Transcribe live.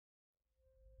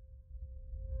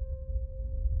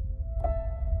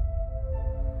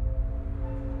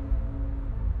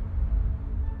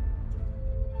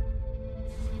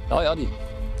Hoi Adi.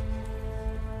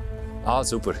 Ah,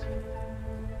 super.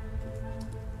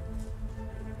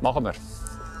 Machen wir.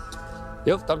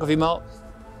 Jo, danke vielmals.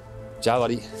 Ciao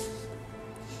Adi.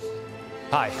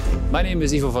 Hi, my name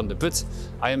is Ivo van de Put.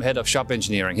 I am head of shop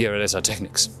engineering here at SR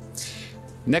Technics.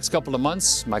 Next couple of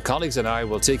months, my colleagues and I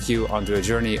will take you onto a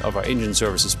journey of our engine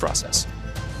services process.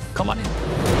 Come on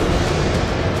in.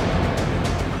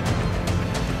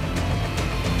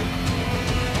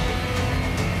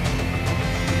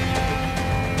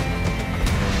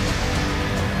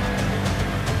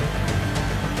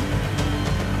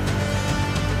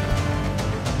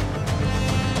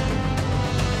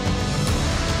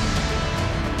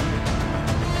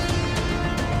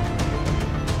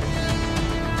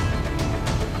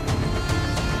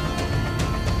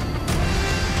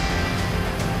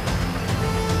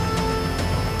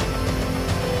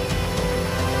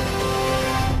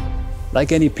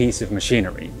 Like any piece of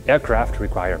machinery, aircraft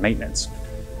require maintenance.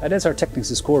 At SR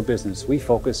Technics' core business, we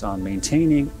focus on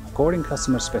maintaining, according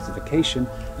customer specification,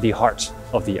 the heart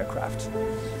of the aircraft,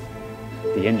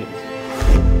 the engine.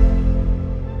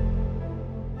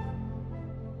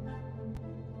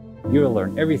 You'll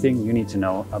learn everything you need to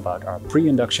know about our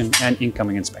pre-induction and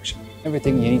incoming inspection.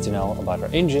 Everything you need to know about our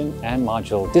engine and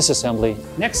module disassembly.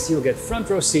 Next, you'll get front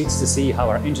row seats to see how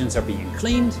our engines are being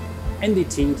cleaned,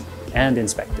 NDT'd, and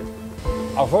inspected.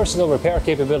 Our versatile repair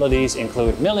capabilities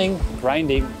include milling,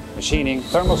 grinding, machining,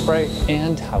 thermal spray,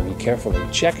 and how we carefully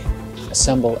check,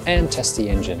 assemble, and test the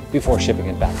engine before shipping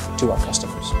it back to our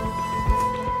customers.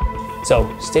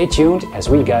 So stay tuned as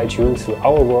we guide you through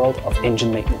our world of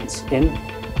engine maintenance in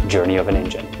Journey of an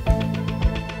Engine.